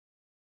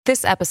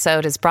This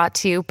episode is brought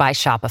to you by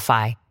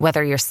Shopify.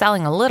 Whether you're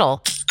selling a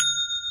little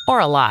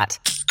or a lot,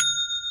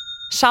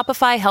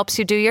 Shopify helps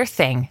you do your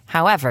thing,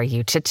 however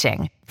you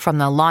cha-ching. From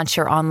the launch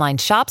your online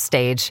shop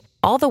stage,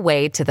 all the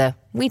way to the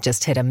we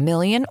just hit 1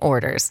 million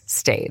orders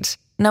stage.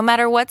 No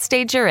matter what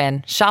stage you're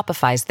in,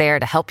 Shopify's there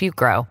to help you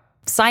grow.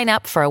 Sign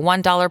up for a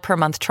 $1 per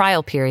month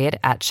trial period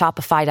at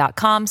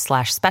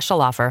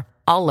shopify.com/special offer,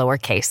 all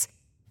lowercase.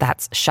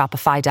 That's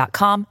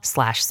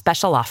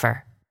shopify.com/special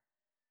offer.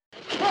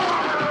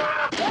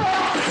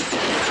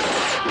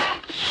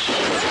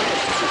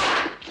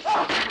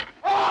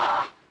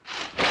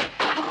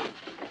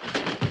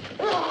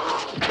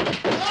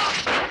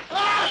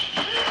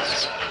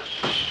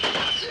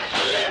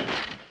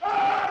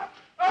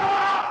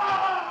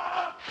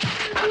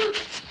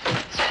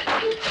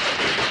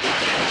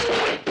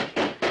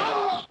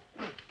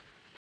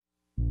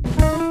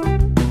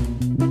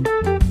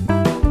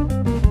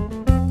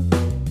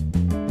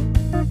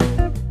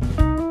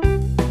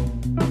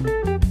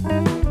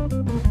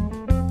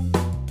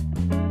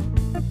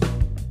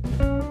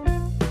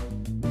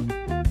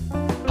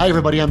 Hi,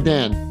 everybody. I'm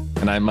Dan.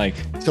 And I'm Mike.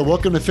 So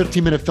welcome to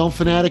 15-Minute Film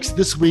Fanatics.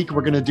 This week,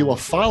 we're going to do a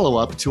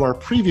follow-up to our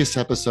previous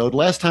episode.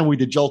 Last time we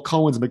did Joel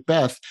Coen's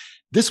Macbeth.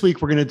 This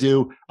week, we're going to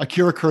do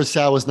Akira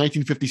Kurosawa's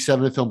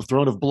 1957 film,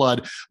 Throne of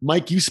Blood.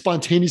 Mike, you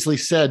spontaneously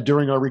said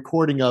during our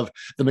recording of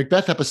the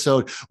Macbeth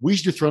episode, we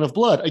should do Throne of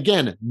Blood.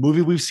 Again,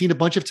 movie we've seen a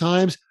bunch of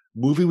times,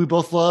 movie we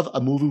both love,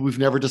 a movie we've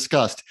never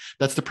discussed.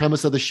 That's the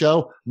premise of the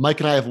show. Mike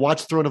and I have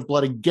watched Throne of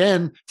Blood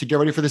again to get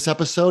ready for this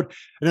episode.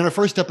 And in our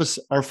first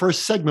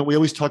segment, we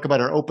always talk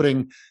about our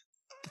opening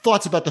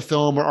thoughts about the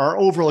film or our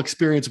overall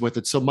experience with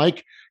it. So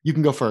Mike, you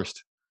can go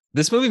first.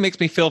 This movie makes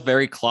me feel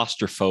very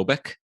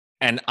claustrophobic.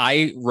 And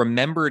I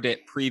remembered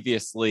it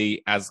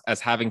previously as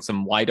having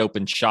some wide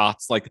open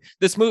shots. Like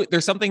this movie,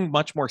 there's something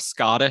much more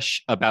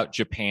Scottish about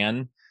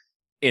Japan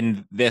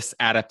in this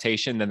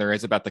adaptation than there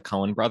is about the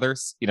Coen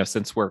brothers,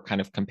 since we're kind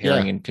of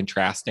comparing and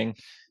contrasting.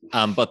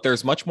 But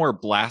there's much more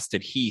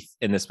blasted heath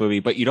in this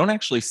movie, but you don't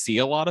actually see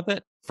a lot of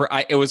it.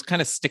 It was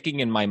kind of sticking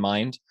in my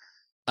mind.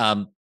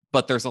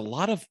 But there's a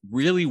lot of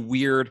really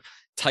weird,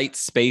 tight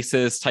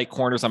spaces, tight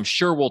corners. I'm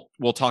sure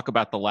we'll talk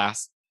about the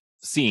last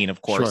scene,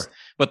 of course. Sure.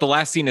 But the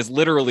last scene is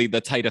literally the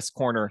tightest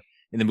corner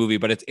in the movie.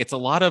 But it's a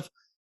lot of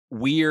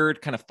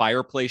weird kind of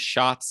fireplace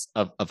shots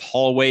of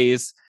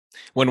hallways.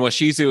 When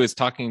Washizu is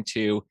talking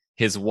to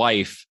his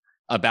wife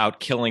about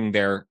killing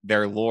their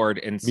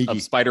lord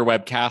of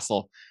Spiderweb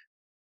Castle,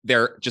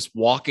 they're just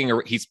walking.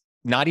 He's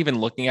not even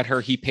looking at her.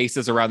 He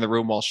paces around the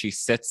room while she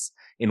sits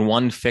in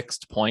one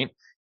fixed point.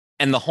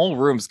 And the whole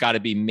room's got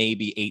to be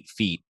maybe 8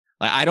 feet.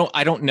 Like,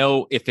 I don't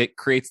know if it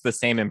creates the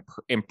same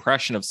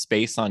impression of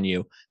space on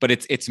you, but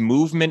it's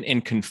movement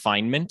and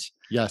confinement.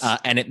 Yes.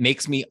 And it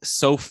makes me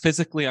so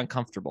physically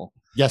uncomfortable.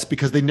 Yes,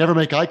 because they never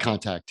make eye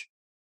contact.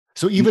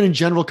 So even in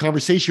general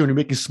conversation, when you're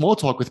making small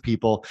talk with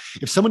people,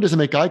 if someone doesn't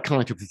make eye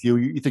contact with you,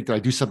 you think, did I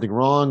do something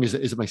wrong? Is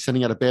it my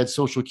sending out a bad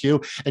social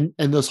cue? And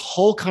those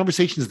whole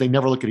conversations, they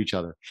never look at each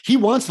other. He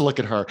wants to look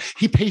at her.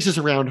 He paces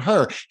around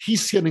her.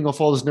 He's sending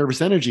off all his nervous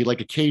energy like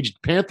a caged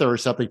panther or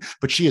something,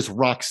 but she is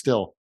rock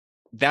still.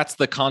 That's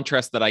the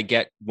contrast that I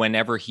get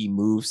whenever he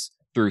moves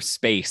through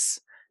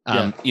space.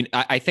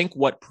 I think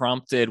what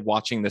prompted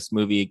watching this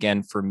movie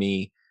again for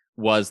me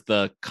was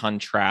the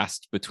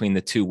contrast between the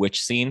two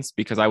witch scenes,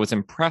 because I was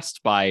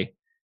impressed by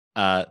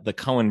the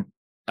Coen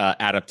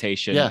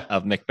adaptation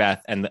of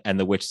Macbeth and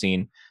the witch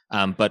scene.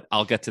 But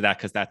I'll get to that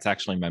because that's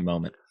actually my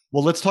moment.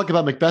 Well, let's talk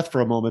about Macbeth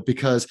for a moment,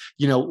 because,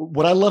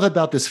 what I love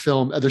about this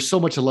film, there's so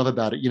much I love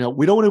about it.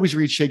 We don't always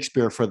read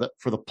Shakespeare for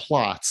the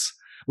plots.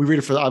 We read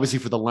it obviously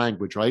for the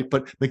language, right?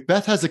 But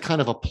Macbeth has a kind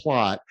of a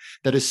plot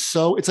that is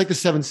it's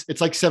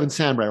like Seven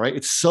Samurai, right?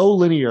 It's so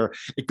linear.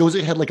 It goes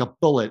ahead like a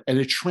bullet, and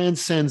it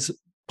transcends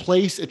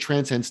place, it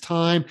transcends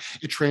time,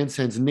 it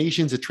transcends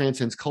nations, it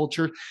transcends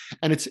culture.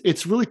 And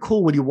it's really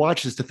cool when you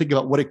watch this to think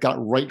about what it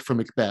got right from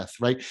Macbeth,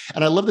 right?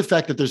 And I love the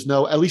fact that there's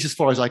no, at least as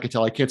far as I can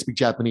tell, I can't speak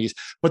Japanese,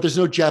 but there's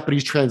no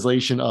Japanese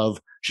translation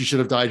of she should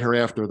have died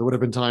hereafter. There would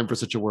have been time for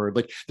such a word.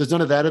 Like, there's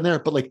none of that in there.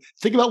 But like,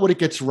 think about what it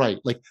gets right.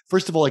 Like,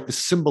 first of all, like the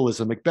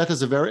symbolism. Macbeth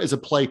is a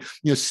play,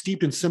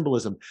 steeped in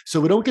symbolism. So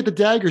we don't get the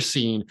dagger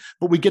scene,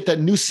 but we get that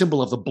new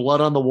symbol of the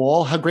blood on the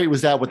wall. How great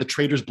was that with the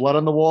traitor's blood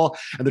on the wall,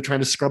 and they're trying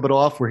to scrub it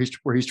off where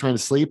he's trying to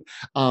sleep.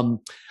 I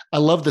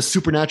love the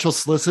supernatural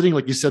soliciting,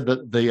 like you said,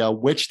 the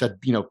witch that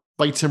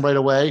bites him right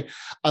away.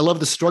 I love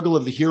the struggle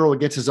of the hero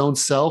against his own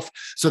self.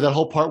 So that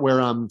whole part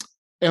where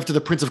after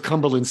the Prince of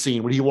Cumberland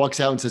scene, when he walks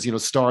out and says,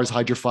 stars,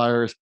 hide your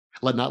fires,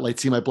 let not light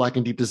see my black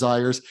and deep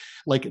desires.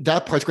 Like,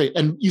 that part's great.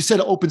 And you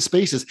said open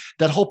spaces,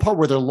 that whole part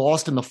where they're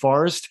lost in the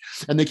forest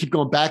and they keep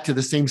going back to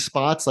the same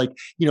spots. Like,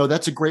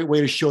 that's a great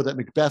way to show that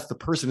Macbeth, the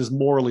person, is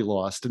morally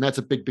lost. And that's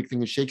a big, big thing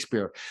in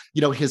Shakespeare.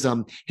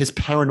 His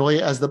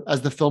paranoia as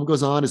the film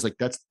goes on is like,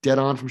 that's dead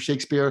on from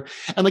Shakespeare.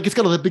 And like, it's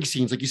got all the big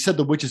scenes, like you said,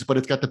 the witches, but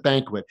it's got the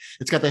banquet,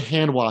 it's got the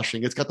hand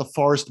washing, it's got the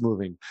forest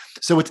moving.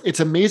 So it's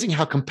amazing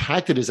how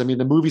compact it is. I mean,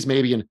 the movie's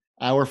maybe an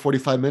hour,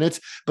 45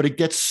 minutes, but it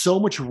gets so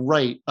much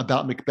right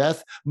about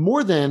Macbeth,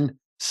 more than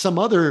some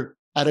other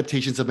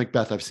adaptations of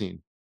Macbeth I've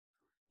seen.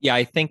 Yeah,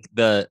 I think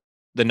the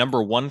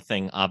number one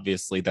thing,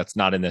 obviously, that's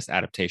not in this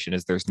adaptation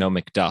is there's no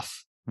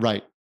Macduff.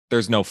 Right.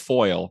 There's no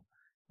foil,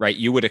 right?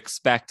 You would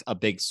expect a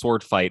big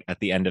sword fight at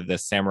the end of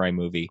this samurai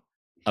movie.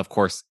 Of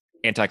course,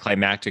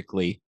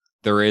 anticlimactically,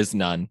 there is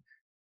none.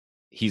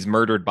 He's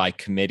murdered by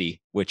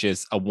committee, which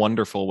is a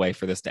wonderful way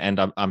for this to end.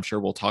 I'm sure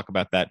we'll talk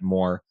about that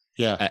more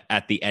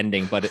at the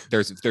ending, but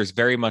there's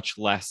very much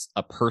less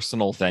a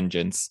personal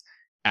vengeance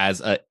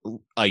as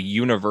a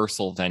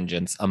universal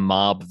vengeance, a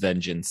mob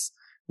vengeance,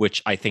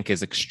 which I think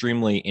is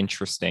extremely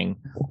interesting,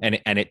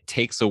 and it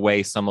takes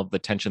away some of the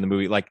tension in the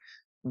movie. Like,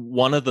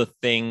 one of the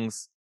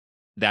things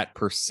that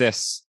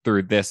persists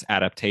through this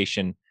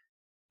adaptation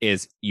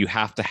is you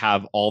have to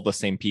have all the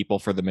same people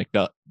for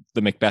the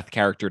Macbeth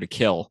character to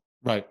kill.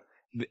 Right.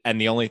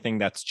 And the only thing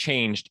that's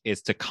changed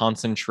is to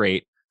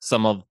concentrate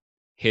some of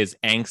his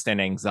angst and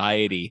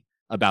anxiety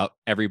about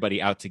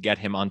everybody out to get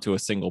him onto a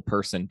single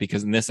person,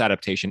 because in this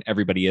adaptation,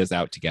 everybody is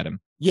out to get him.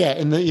 Yeah.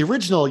 In the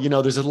original,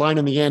 there's a line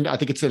in the end, I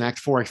think it's in Act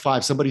 4, Act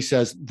 5, somebody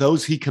says,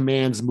 those he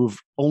commands move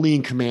only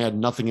in command,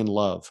 nothing in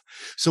love.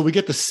 So we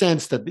get the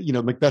sense that,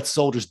 Macbeth's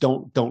soldiers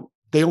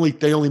they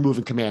only move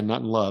in command, not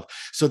in love.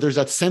 So there's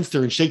that sense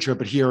there in Shakespeare,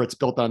 but here it's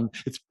built on,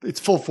 it's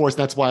full force.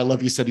 And that's why I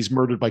love you said he's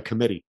murdered by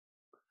committee.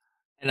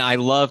 And I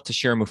love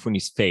Toshiro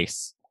Mifune's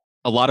face.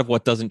 A lot of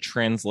what doesn't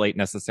translate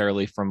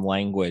necessarily from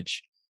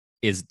language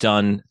is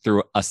done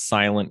through a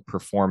silent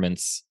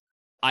performance.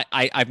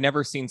 I've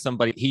never seen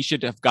somebody, he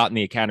should have gotten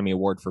the Academy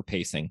Award for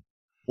pacing.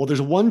 Well,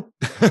 there's one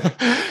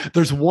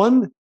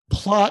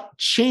plot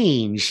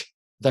change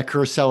that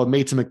Kurosawa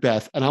made to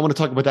Macbeth, and I want to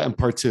talk about that in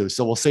part 2.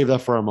 So we'll save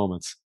that for our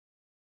moments.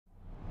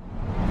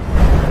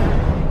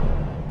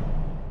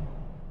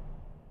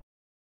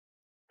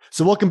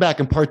 So welcome back.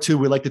 In part 2,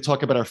 we like to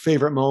talk about our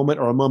favorite moment,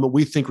 or a moment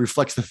we think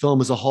reflects the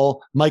film as a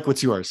whole. Mike,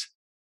 what's yours?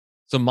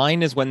 So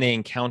mine is when they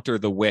encounter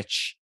the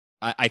witch.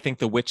 I think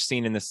the witch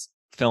scene in this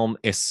film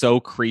is so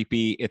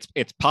creepy.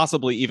 It's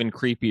possibly even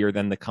creepier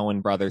than the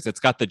Coen brothers. It's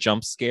got the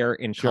jump scare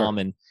in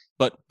common,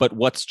 but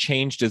what's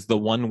changed is the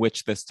one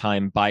witch this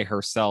time by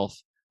herself,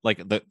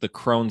 like the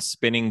crone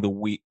spinning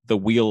the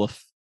wheel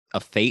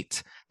of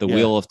fate, the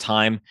wheel of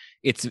time.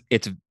 It's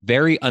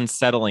very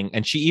unsettling,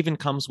 and she even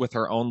comes with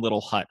her own little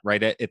hut,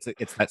 right?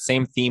 It's that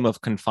same theme of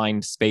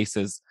confined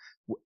spaces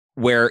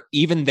where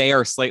even they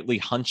are slightly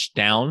hunched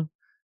down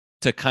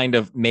to kind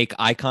of make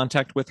eye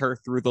contact with her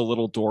through the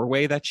little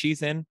doorway that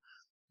she's in.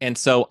 And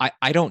so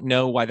I don't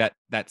know why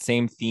that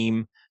same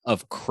theme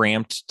of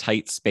cramped,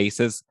 tight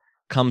spaces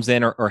comes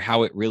in, or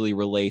how it really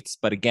relates.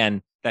 But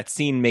again, that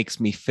scene makes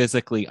me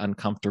physically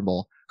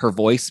uncomfortable. Her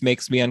voice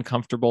makes me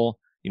uncomfortable.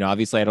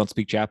 Obviously I don't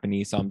speak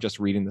Japanese, so I'm just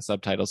reading the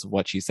subtitles of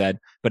what she said,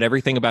 but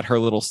everything about her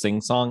little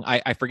sing song,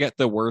 I forget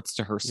the words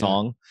to her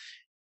song.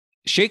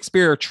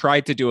 Shakespeare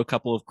tried to do a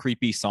couple of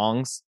creepy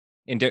songs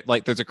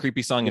like there's a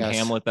creepy song in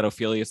Hamlet that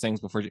Ophelia sings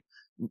before.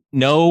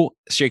 No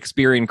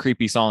Shakespearean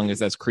creepy song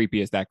is as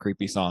creepy as that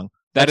creepy song.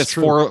 That's is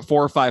true.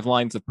 Four or five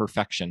lines of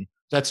perfection.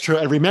 That's true.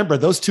 And remember,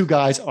 those two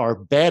guys are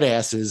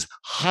badasses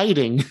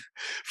hiding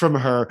from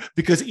her,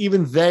 because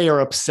even they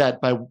are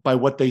upset by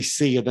what they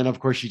see. And then, of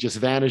course, she just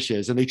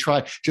vanishes. And they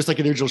try, just like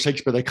in original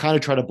Shakespeare, they kind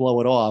of try to blow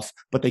it off,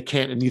 but they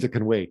can't, and neither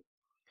can we.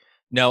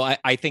 No,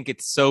 I think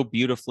it's so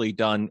beautifully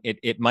done.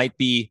 It might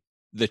be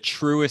the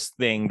truest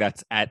thing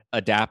that's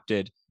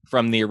adapted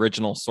from the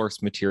original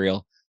source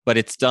material, but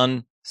it's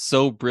done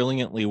so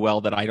brilliantly well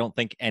that I don't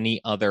think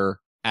any other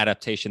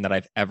adaptation that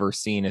I've ever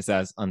seen is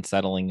as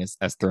unsettling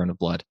as Throne of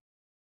Blood.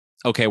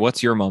 Okay,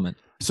 what's your moment?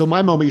 So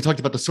my moment, you talked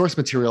about the source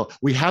material.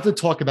 We have to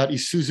talk about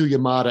Isuzu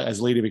Yamada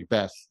as Lady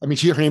Macbeth. I mean,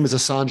 her name is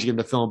Asanji in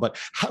the film, but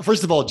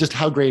first of all, just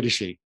how great is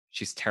she?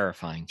 She's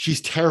terrifying.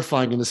 She's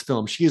terrifying in this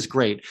film. She is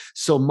great.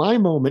 So my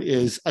moment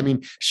is,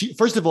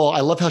 first of all,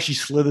 I love how she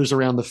slithers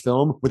around the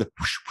film with a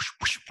whoosh, whoosh,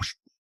 whoosh, whoosh.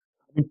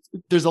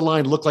 There's a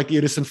line, look like the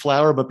innocent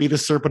flower, but be the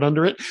serpent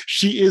under it.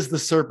 She is the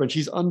serpent.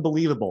 She's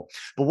unbelievable.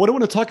 But what I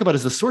want to talk about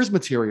is the source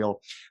material.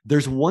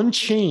 There's one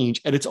change,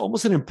 and it's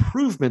almost an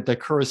improvement that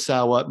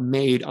Kurosawa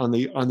made on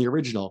the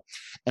original.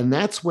 And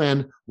that's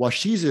when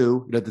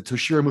Washizu, the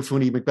Toshiro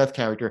Mifune Macbeth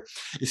character,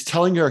 is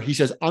telling her, he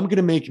says, I'm going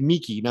to make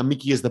Miki. Now,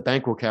 Miki is the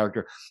Banquo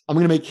character. I'm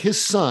going to make his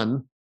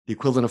son, the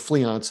equivalent of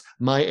Fleance,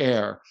 my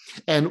heir.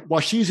 And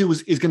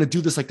Washizu is going to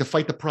do this, like, to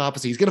fight the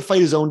prophecy. He's going to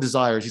fight his own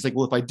desires. He's like,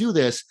 well, if I do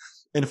this,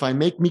 and if I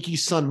make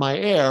Miki's son my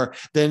heir,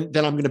 then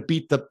I'm going to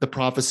beat the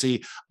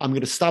prophecy. I'm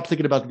going to stop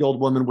thinking about the old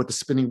woman with the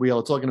spinning wheel.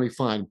 It's all going to be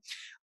fine.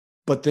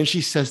 But then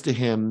she says to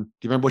him,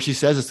 do you remember what she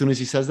says as soon as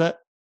he says that?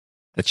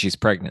 That she's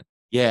pregnant.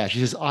 Yeah, she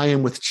says, I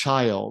am with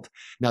child.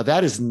 Now,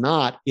 that is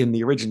not in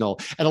the original.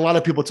 And a lot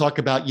of people talk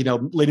about,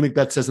 Lady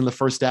Macbeth says in the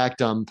first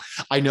act,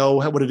 I know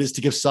what it is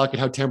to give suck and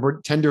how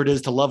tender it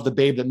is to love the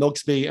babe that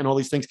milks me and all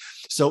these things.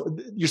 So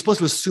you're supposed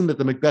to assume that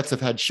the Macbeths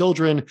have had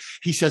children.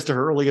 He says to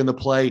her early in the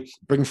play,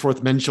 bring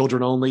forth men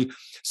children only.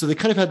 So they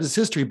kind of have this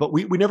history, but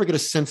we never get a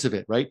sense of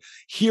it, right?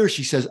 Here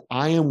she says,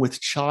 I am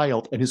with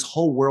child, and his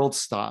whole world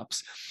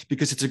stops,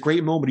 because it's a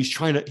great moment. He's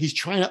trying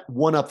to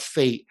one-up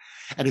fate.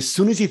 And as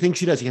soon as he thinks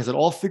he does, he has it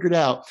all figured out,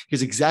 out,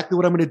 here's exactly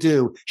what I'm going to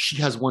do. She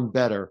has one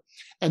better.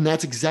 And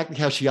that's exactly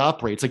how she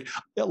operates.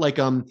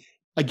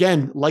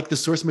 Again, like the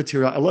source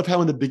material, I love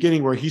how in the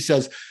beginning where he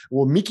says,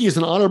 well, Miki is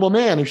an honorable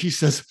man. And she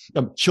says,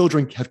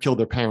 children have killed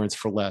their parents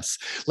for less.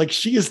 Like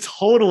she is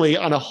totally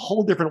on a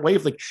whole different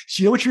wave. Like,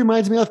 you know what she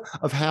reminds me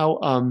of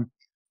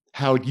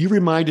how you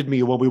reminded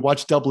me when we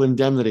watched Double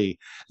Indemnity,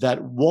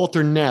 that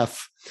Walter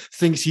Neff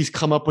thinks he's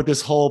come up with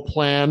this whole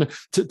plan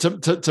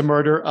to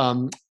murder,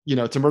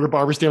 to murder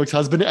Barbara Stanwyck's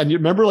husband. And you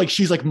remember, like,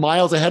 she's like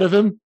miles ahead of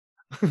him.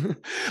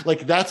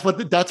 Like that's what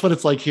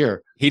it's like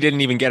here. He didn't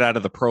even get out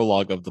of the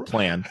prologue of the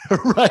plan.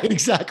 Right,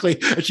 exactly.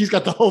 And she's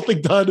got the whole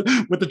thing done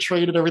with the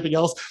train and everything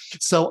else.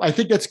 So I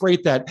think that's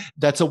great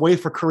that's a way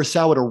for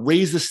Kurosawa to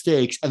raise the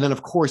stakes. And then,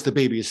 of course, the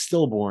baby is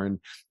stillborn.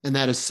 And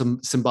that is some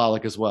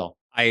symbolic as well.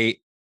 I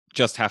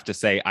just have to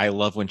say, I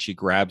love when she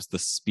grabs the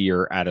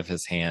spear out of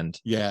his hand.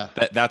 Yeah.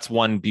 That's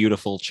one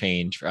beautiful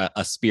change,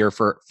 a spear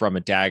from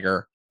a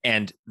dagger.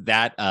 And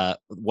that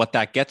what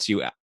that gets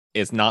you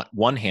is not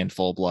one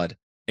handful of blood.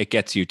 It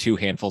gets you 2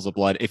 handfuls of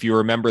blood. If you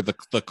remember the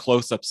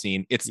close-up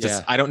scene, it's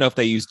just, I don't know if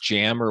they used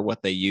jam or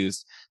what they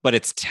used, but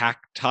it's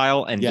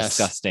tactile and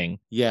disgusting.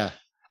 Yeah.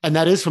 And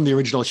that is from the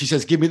original. She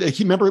says, give me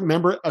the,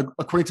 remember,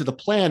 according to the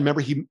plan,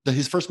 remember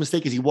his first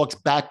mistake is he walks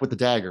back with the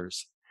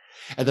daggers.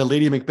 And then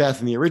Lady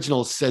Macbeth in the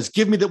original says,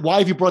 give me why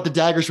have you brought the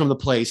daggers from the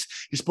place?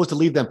 You're supposed to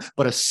leave them.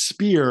 But a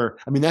spear,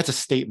 I mean, that's a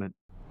statement.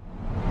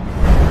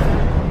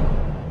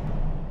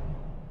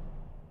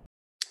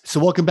 So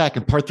welcome back.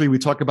 In part 3, we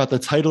talk about the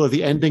title of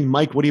the ending.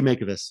 Mike, what do you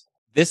make of this?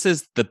 This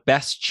is the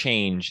best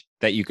change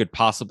that you could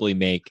possibly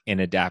make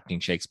in adapting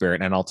Shakespeare.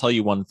 And I'll tell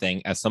you one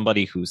thing, as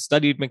somebody who's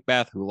studied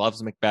Macbeth, who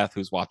loves Macbeth,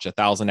 who's watched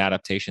 1,000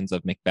 adaptations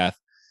of Macbeth,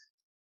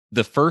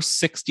 the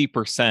first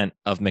 60%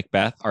 of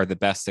Macbeth are the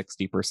best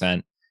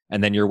 60%.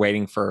 And then you're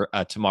waiting for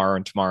tomorrow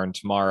and tomorrow and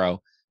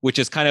tomorrow, which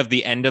is kind of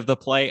the end of the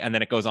play. And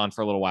then it goes on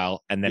for a little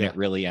while and then it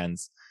really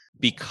ends.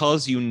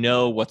 Because you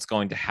know what's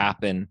going to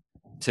happen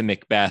to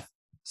Macbeth,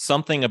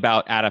 something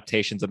about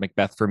adaptations of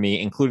Macbeth for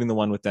me, including the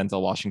one with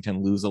Denzel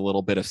Washington, lose a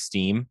little bit of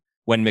steam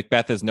when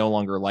Macbeth is no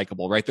longer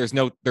likable, right? There's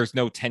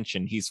no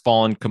tension. He's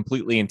fallen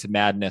completely into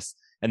madness.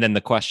 And then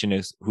the question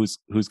is who's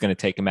going to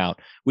take him out?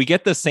 We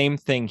get the same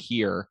thing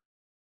here,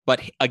 but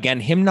again,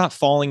 him not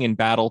falling in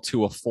battle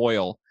to a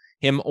foil,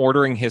 him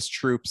ordering his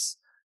troops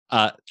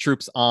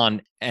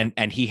on,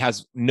 and he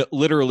has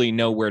literally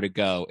nowhere to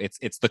go.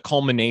 It's the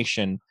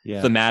culmination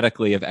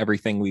thematically of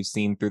everything we've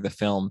seen through the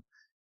film.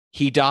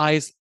 He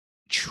dies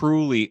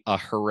truly a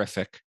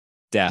horrific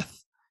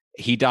death.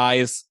 He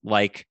dies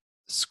like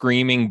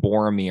screaming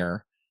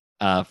Boromir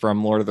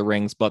from Lord of the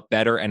Rings, but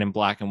better and in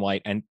black and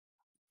white. And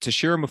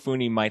Toshiro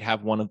Mifune might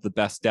have one of the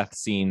best death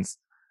scenes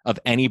of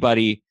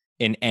anybody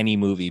in any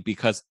movie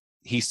because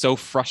he's so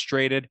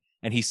frustrated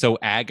and he's so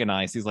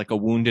agonized. He's like a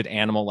wounded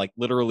animal, like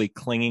literally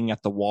clinging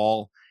at the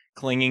wall,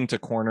 clinging to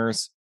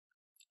corners.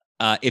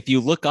 If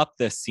you look up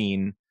this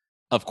scene,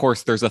 of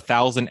course, there's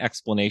 1,000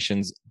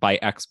 explanations by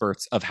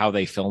experts of how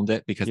they filmed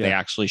it because they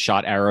actually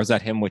shot arrows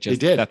at him, which is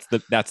that's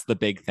the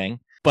big thing.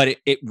 But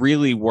it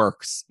really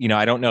works. You know,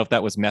 I don't know if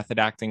that was method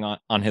acting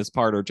on his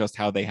part or just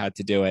how they had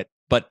to do it.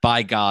 But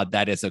by God,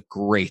 that is a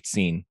great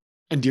scene.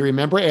 And do you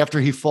remember after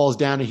he falls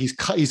down and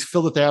he's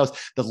filled with arrows,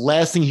 the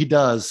last thing he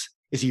does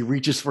is he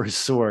reaches for his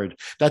sword.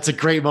 That's a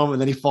great moment.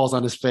 Then he falls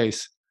on his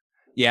face.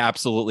 Yeah,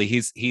 absolutely.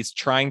 He's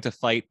trying to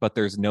fight, but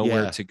there's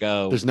nowhere to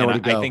go. There's nowhere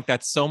to go. I think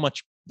that's so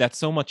much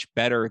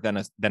better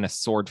than a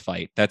sword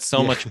fight. That's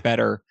so much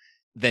better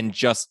than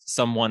just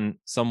someone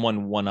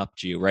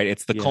one-upped you, right?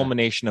 It's the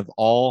culmination of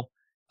all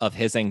of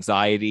his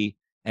anxiety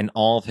and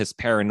all of his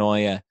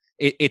paranoia.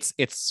 It's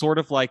sort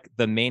of like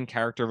the main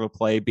character of a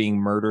play being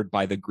murdered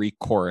by the Greek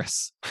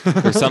chorus.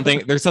 There's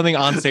something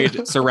on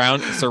stage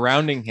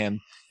surrounding him,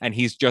 and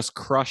he's just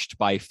crushed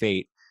by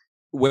fate.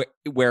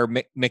 Where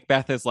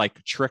Macbeth is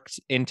like tricked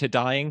into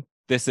dying.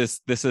 This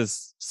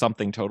is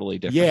something totally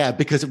different. Yeah,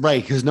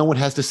 because no one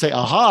has to say,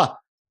 aha,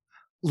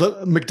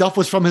 Macduff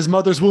was from his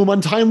mother's womb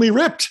untimely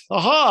ripped.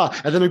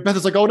 Aha. And then Macbeth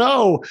is like, oh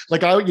no,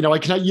 like I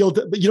cannot yield,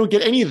 but you don't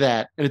get any of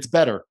that. And it's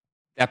better.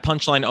 That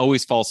punchline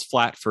always falls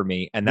flat for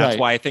me. And that's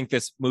why I think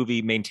this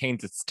movie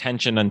maintains its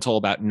tension until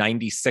about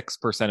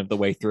 96% of the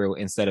way through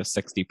instead of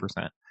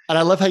 60%. And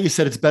I love how you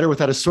said it's better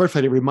without a sword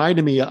fight. It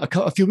reminded me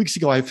a few weeks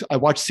ago, I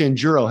watched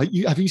Sanjuro.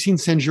 Have you seen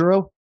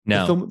Sanjuro? No.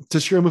 The film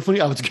Toshiro Mifune.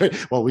 Oh, it's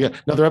great. Well, we got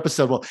another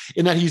episode. Well,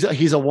 in that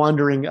he's a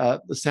wandering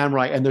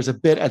samurai, and there's a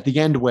bit at the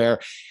end where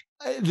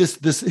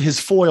his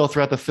foil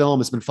throughout the film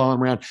has been following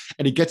around,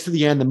 and he gets to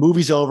the end. The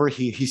movie's over.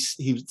 He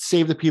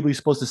saved the people he's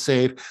supposed to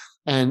save,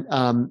 and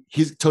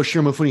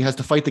Toshiro Mifune has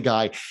to fight the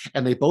guy,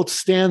 and they both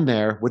stand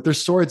there with their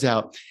swords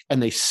out,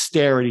 and they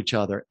stare at each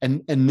other.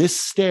 And this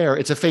stare,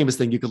 it's a famous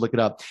thing. You could look it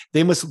up.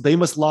 They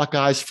must lock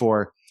eyes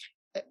for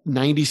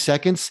 90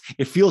 seconds,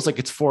 it feels like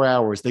it's 4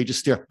 hours. They just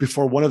stare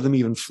before one of them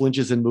even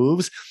flinches and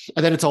moves,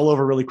 and then it's all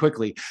over really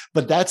quickly.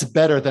 But that's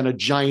better than a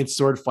giant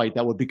sword fight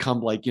that would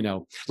become like,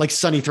 like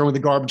Sonny throwing the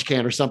garbage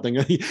can or something,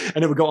 and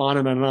it would go on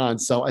and on and on.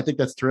 So I think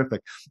that's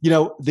terrific.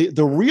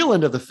 The real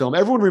end of the film,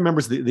 everyone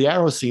remembers the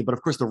arrow scene, but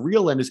of course the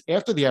real end is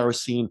after the arrow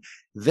scene.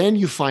 Then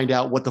you find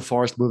out what the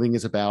forest moving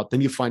is about.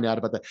 Then you find out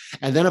about that.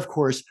 And then of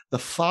course the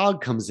fog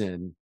comes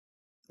in.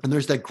 And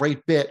there's that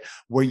great bit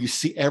where you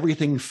see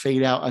everything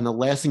fade out, and the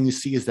last thing you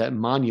see is that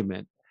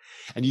monument.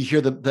 And you hear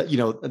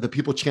the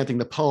people chanting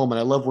the poem. And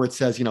I love where it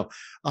says,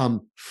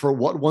 for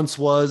what once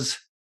was,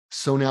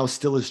 so now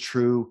still is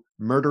true.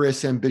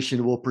 Murderous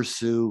ambition will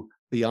pursue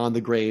beyond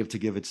the grave to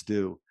give its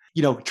due.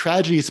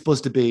 Tragedy is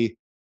supposed to be,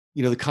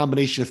 the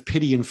combination of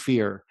pity and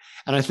fear.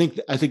 And I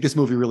think this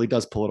movie really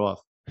does pull it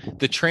off.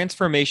 The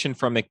transformation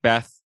from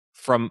Macbeth,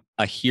 from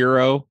a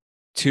hero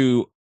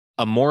to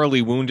a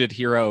morally wounded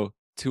hero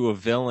to a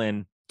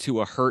villain to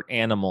a hurt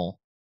animal,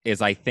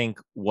 is I think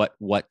what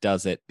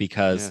does it,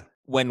 because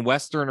when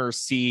Westerners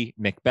see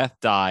Macbeth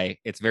die,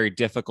 it's very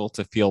difficult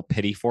to feel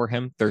pity for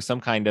him. There's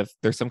some kind of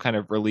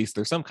release,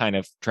 there's some kind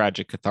of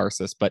tragic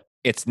catharsis, but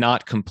it's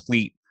not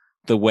complete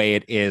the way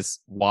it is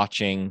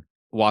watching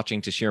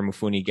Toshiro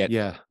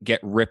Mifune get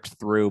ripped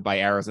through by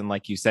arrows, and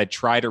like you said,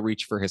 try to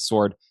reach for his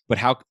sword. But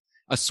how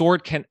a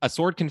sword can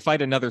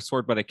fight another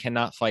sword, but it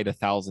cannot fight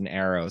 1,000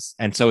 arrows,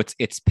 and so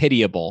it's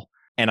pitiable.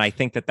 And I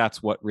think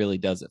that's what really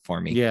does it for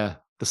me. Yeah.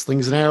 The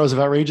slings and arrows of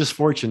outrageous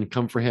fortune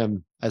come for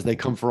him as they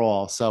come for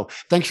all. So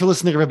thanks for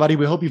listening, everybody.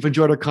 We hope you've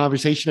enjoyed our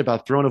conversation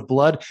about Throne of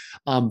Blood.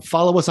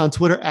 Follow us on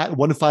Twitter at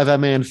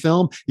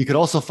 15MANFilm. You could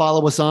also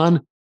follow us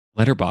on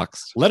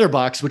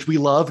Letterboxd, which we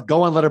love.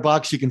 Go on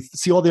Letterboxd. You can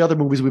see all the other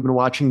movies we've been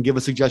watching. Give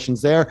us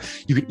suggestions there.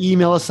 You can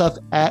email us up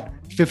at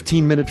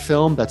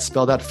 15minutefilm. That's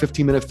spelled out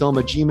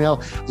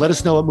 15minutefilm@gmail. Let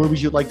us know what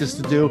movies you'd like us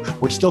to do.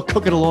 We're still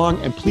cooking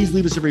along, and please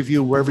leave us a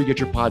review wherever you get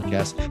your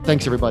podcasts.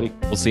 Thanks, everybody.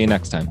 We'll see you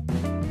next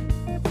time.